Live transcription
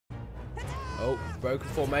Oh, broken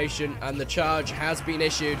formation, and the charge has been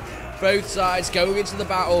issued. Both sides going into the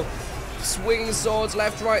battle. Swinging swords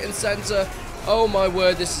left, right, and center. Oh my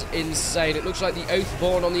word, this is insane. It looks like the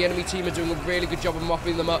Oathborn on the enemy team are doing a really good job of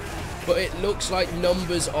mopping them up. But it looks like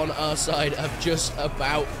numbers on our side have just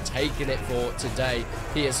about taken it for today.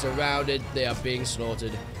 He is surrounded, they are being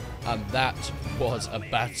slaughtered. And that was a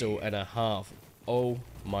battle and a half. Oh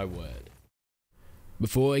my word.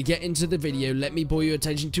 Before I get into the video, let me draw your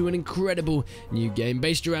attention to an incredible new game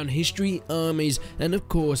based around history, armies, and of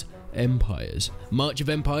course, Empires. March of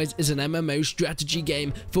Empires is an MMO strategy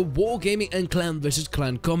game for wargaming and clan vs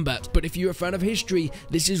clan combat, but if you're a fan of history,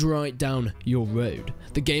 this is right down your road.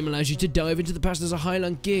 The game allows you to dive into the past as a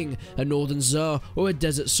Highland king, a northern czar, or a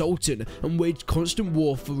desert sultan, and wage constant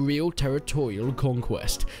war for real territorial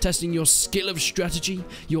conquest, testing your skill of strategy,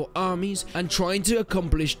 your armies, and trying to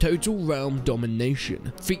accomplish total realm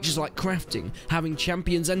domination. Features like crafting, having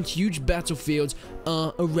champions, and huge battlefields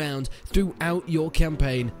are around throughout your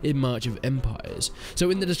campaign in March of Empires.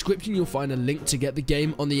 So in the description you'll find a link to get the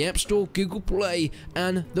game on the App Store, Google Play,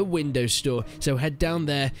 and the Windows Store, so head down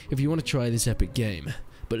there if you want to try this epic game.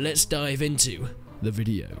 But let's dive into the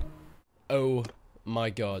video. Oh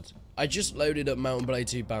my god. I just loaded up Mount & Blade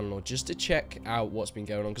 2 Bannerlord just to check out what's been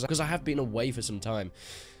going on, because I have been away for some time.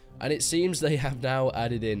 And it seems they have now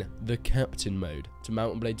added in the Captain mode to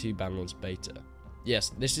Mount & Blade 2 Bannerlord's beta.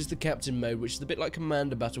 Yes, this is the Captain mode, which is a bit like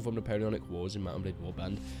Commander Battle from Napoleonic Wars in Mount & Blade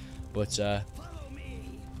Warband. But,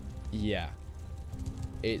 yeah.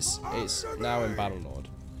 It's now in Bannerlord.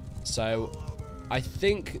 So, I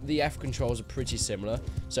think the F controls are pretty similar.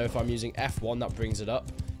 So, if I'm using F1, that brings it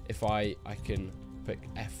up. If I can pick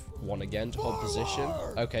F1 again to hold position.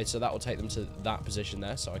 Okay, so that will take them to that position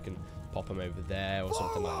there. So, I can pop them over there or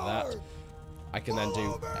something like that. I can then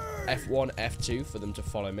do F1, F2 for them to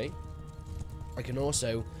follow me. I can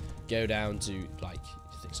also go down to, like,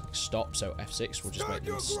 things like stop, so F6 will just make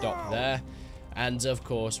them stop there. And, of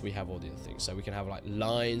course, we have all the other things. So we can have, like,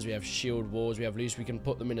 lines, we have shield walls, we have loose, we can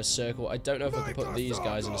put them in a circle. I don't know if I can put these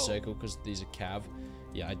guys in a circle, because these are Cav.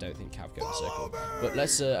 Yeah, I don't think Cav go in a circle. But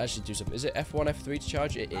let's actually do something. Is it F1, F3 to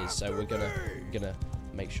charge? It is, so we're gonna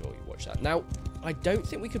make sure you watch that. Now, I don't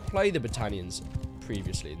think we could play the Battalions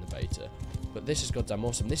previously in the beta. But this is goddamn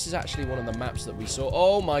awesome. This is actually one of the maps that we saw.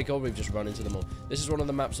 Oh my god, we've just run into them all. This is one of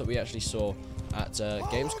the maps that we actually saw at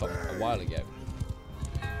Gamescom a while ago.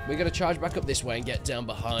 We're going to charge back up this way and get down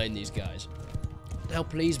behind these guys. Now,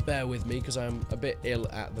 please bear with me because I'm a bit ill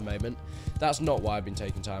at the moment. That's not why I've been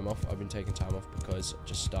taking time off. I've been taking time off because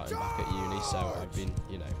just starting back at uni, so I've been,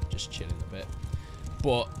 you know, just chilling a bit.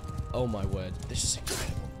 But, oh my word, this is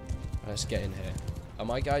incredible. Let's get in here.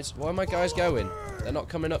 Where are my guys going? They're not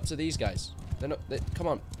coming up to these guys. Come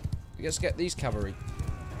on. Let's get these cavalry.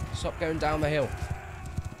 Stop going down the hill.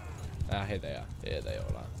 Ah, here they are. Here they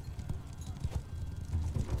all are.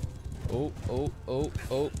 Oh, oh, oh,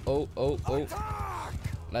 oh, oh, oh, oh.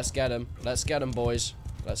 Let's get them. Let's get them, boys.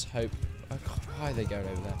 Let's hope. Oh, God, why are they going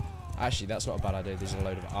over there? Actually, that's not a bad idea. There's a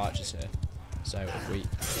load of archers here. So if we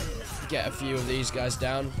get a few of these guys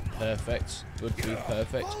down, perfect. Would be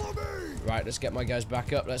perfect. Right, let's get my guys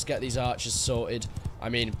back up. Let's get these archers sorted. I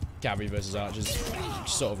mean, cavalry versus archers. You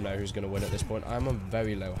sort of know who's going to win at this point. I'm on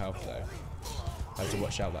very low health, though. I have to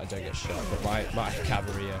watch out that I don't get shot. But my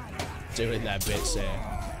cavalry are doing their bits here.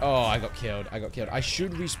 Oh, I got killed. I got killed. I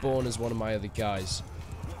should respawn as one of my other guys.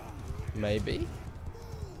 Maybe.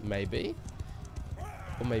 Maybe.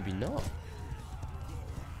 Or maybe not.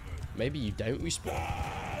 Maybe you don't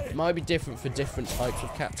respawn. It might be different for different types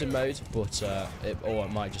of captain mode, but or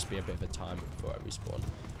it might just be a bit of a time before I respawn.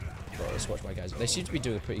 But let's watch my guys. They seem to be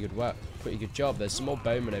doing a pretty good job. There's some more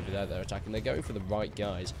bowmen over there that are attacking. They're going for the right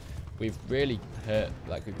guys. We've really hurt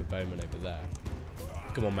that group of bowmen over there.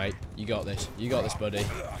 Come on, mate. You got this. You got this, buddy.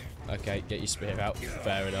 Okay, get your spear out.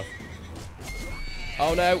 Fair enough.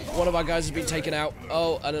 Oh no, one of our guys has been taken out.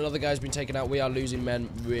 Oh, and another guy's been taken out. We are losing men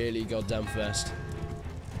really goddamn fast.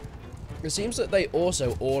 It seems that they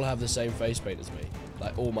also all have the same face paint as me.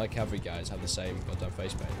 Like, all my cavalry guys have the same goddamn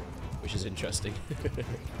face paint, which is interesting.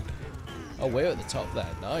 Oh, we're at the top there.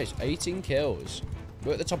 Nice. 18 kills.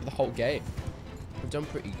 We're at the top of the whole game. We've done a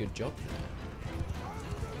pretty good job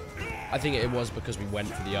there. I think it was because we went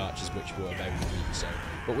for the archers, which were very weak, so.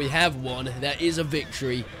 But we have won. There is a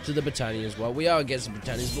victory to the Battalions. Well, we are against the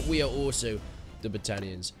Battalions, but we are also the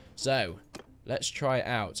Battalions. So, let's try it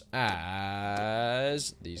out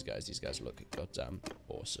as these guys. These guys look goddamn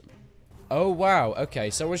awesome. Oh, wow. Okay,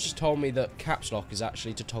 someone's just told me that caps lock is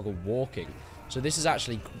actually to toggle walking. So this is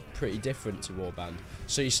actually pretty different to Warband.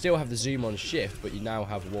 So you still have the zoom on shift, but you now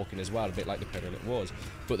have walking as well, a bit like the Napoleonic Wars.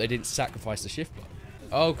 But they didn't sacrifice the shift button.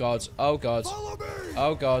 Oh, God. Oh, God.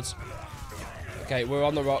 Oh, God. Okay, we're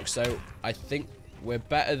on the rocks, so I think we're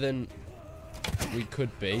better than we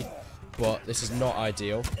could be. But this is not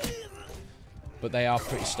ideal. But they are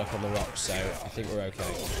pretty stuck on the rocks, so I think we're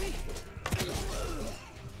okay.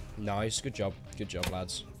 Nice. Good job. Good job,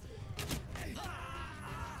 lads.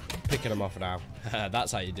 Picking them off now.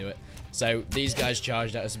 That's how you do it. So, these guys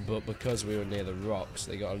charged at us, but because we were near the rocks,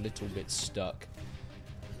 they got a little bit stuck.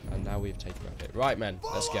 And now we've taken out it. Right, men.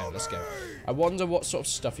 Let's go. Let's go. I wonder what sort of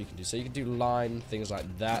stuff you can do. So, you can do line, things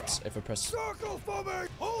like that. If I press... Hold fire!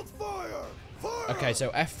 Fire! Okay, so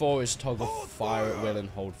F4 is toggle fire at will and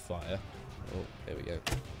hold fire. Oh, here we go.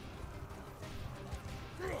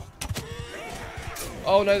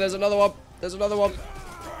 Oh, no, there's another one. There's another one.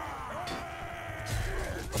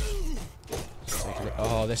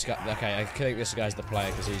 Oh, this guy. Okay, I think this guy's the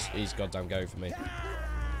player because he's goddamn going for me.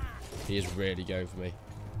 He is really going for me.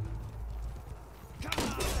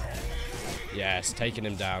 Yes, taking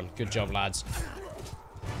him down. Good job, lads.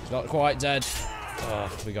 He's not quite dead.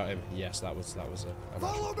 Oh, we got him. Yes, that was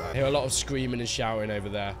I hear a lot of screaming and shouting over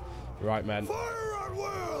there. Right, man.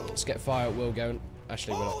 Let's get fire at will going.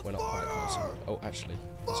 Actually, we're not quite close. Oh, actually,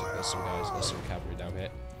 there's some guys. There's some cavalry down here.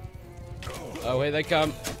 Oh, here they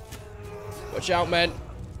come. Watch out, men.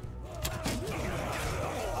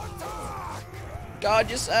 Guard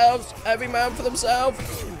yourselves. Every man for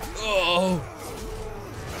themselves. Oh.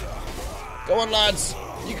 Go on, lads.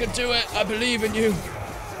 You can do it. I believe in you.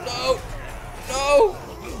 No. No.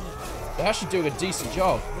 They're actually doing a decent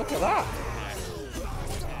job. Look at that.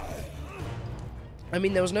 I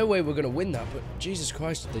mean, there was no way we're going to win that, but Jesus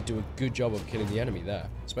Christ, did they do a good job of killing the enemy there.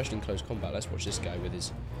 Especially in close combat. Let's watch this guy with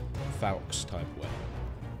his Falx type weapon.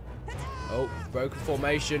 Oh, broken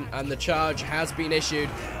formation, and the charge has been issued.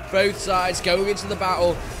 Both sides going into the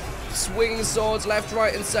battle. Swinging swords left,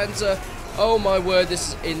 right, and center. Oh my word,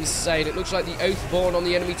 this is insane. It looks like the Oathborn on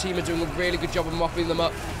the enemy team are doing a really good job of mopping them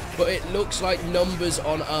up. But it looks like numbers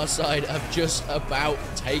on our side have just about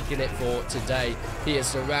taken it for today. He is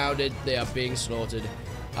surrounded, they are being slaughtered.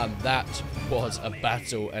 And that was a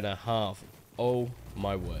battle and a half. Oh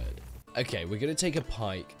my word. Okay, we're going to take a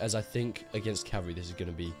pike, as I think against cavalry this is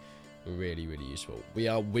going to be really, really useful. We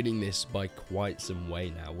are winning this by quite some way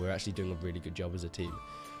now. We're actually doing a really good job as a team.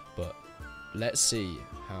 But let's see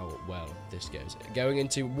how well this goes. Going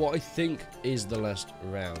into what I think is the last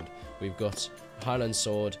round, we've got Highland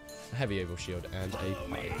Sword, a Heavy Oval Shield, and a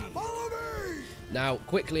pike. Now,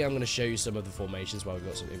 quickly, I'm going to show you some of the formations while we've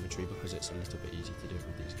got some infantry, because it's a little bit easy to do it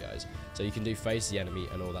with these guys. So you can do face the enemy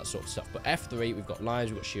and all that sort of stuff. But F3, we've got lines,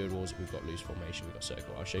 we've got shield walls, we've got loose formation, we've got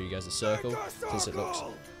circle. I'll show you guys the circle, since it looks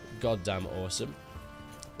goddamn awesome.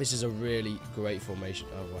 This is a really great formation.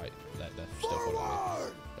 Oh, right. They're still following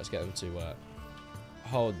me. Let's get them to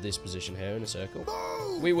hold this position here in a circle.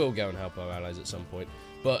 We will go and help our allies at some point.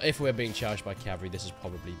 But if we're being charged by cavalry, this is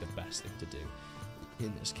probably the best thing to do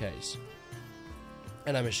in this case.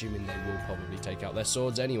 And I'm assuming they will probably take out their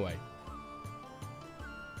swords anyway.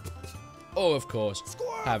 Or, of course,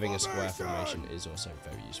 having a square formation is also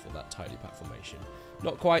very useful. That tightly packed formation.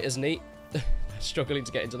 Not quite as neat. Struggling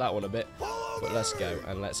to get into that one a bit. But let's go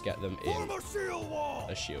and let's get them in a shield wall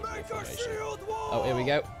formation. Oh, here we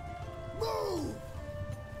go.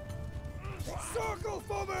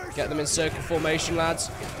 Get them in circle formation, lads.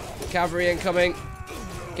 Cavalry incoming.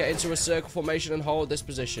 Get into a circle formation and hold this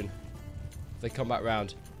position. If they come back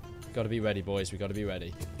round. Got to be ready, boys. We got to be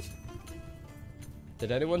ready.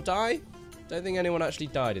 Did anyone die? Don't think anyone actually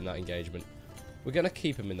died in that engagement. We're going to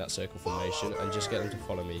keep them in that circle formation and just get them to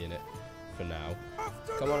follow me in it for now.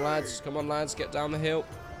 Come on, lads. Come on, lads. Get down the hill.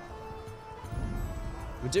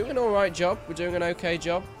 We're doing an alright job. We're doing an okay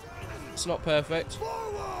job. It's not perfect.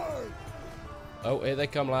 Oh, here they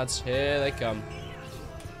come, lads. Here they come.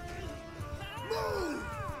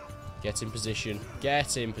 Get in position.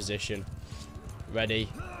 Get in position. Ready.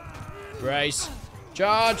 Brace.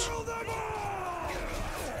 Charge.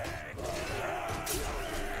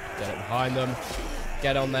 Get behind them.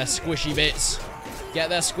 Get on their squishy bits. Get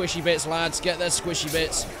their squishy bits, lads. Get their squishy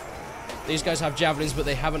bits. These guys have javelins, but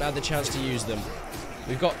they haven't had the chance to use them.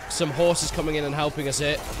 We've got some horses coming in and helping us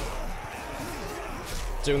here.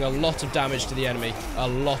 Doing a lot of damage to the enemy. A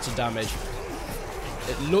lot of damage.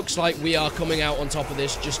 It looks like we are coming out on top of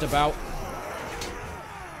this just about.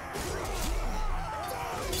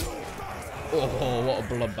 Oh, what a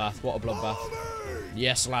bloodbath. What a bloodbath.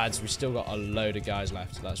 Yes, lads. We've still got a load of guys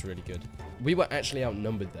left. That's really good. We were actually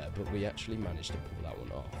outnumbered there, but we actually managed to pull that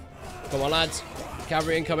one off. Come on, lads.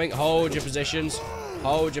 Cavalry incoming. Hold your positions.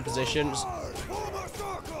 Hold your positions.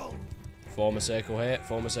 Form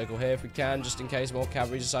a circle here if we can, just in case more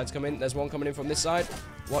cavalry decide to come in. There's one coming in from this side.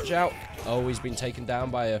 Watch out. Oh, he's been taken down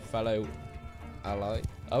by a fellow ally.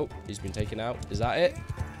 Oh, he's been taken out. Is that it?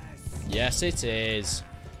 Yes, it is.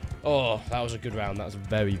 Oh, that was a good round. That was a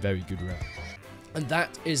very, very good round. And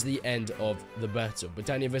that is the end of the battle.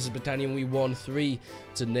 Britannia versus Britannia. We won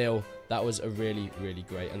 3-0. That was a really, really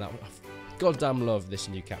great. And that, goddamn love this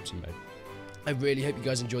new captain mode. I really hope you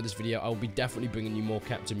guys enjoyed this video. I'll be definitely bringing you more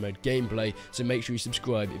captain mode gameplay, so make sure you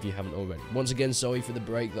subscribe if you haven't already. Once again, sorry for the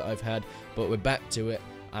break that I've had, but we're back to it,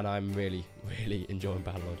 and I'm really, really enjoying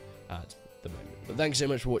Bannerlord at the moment. But thanks so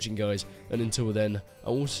much for watching, guys, and until then,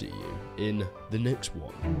 I will see you in the next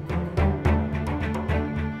one.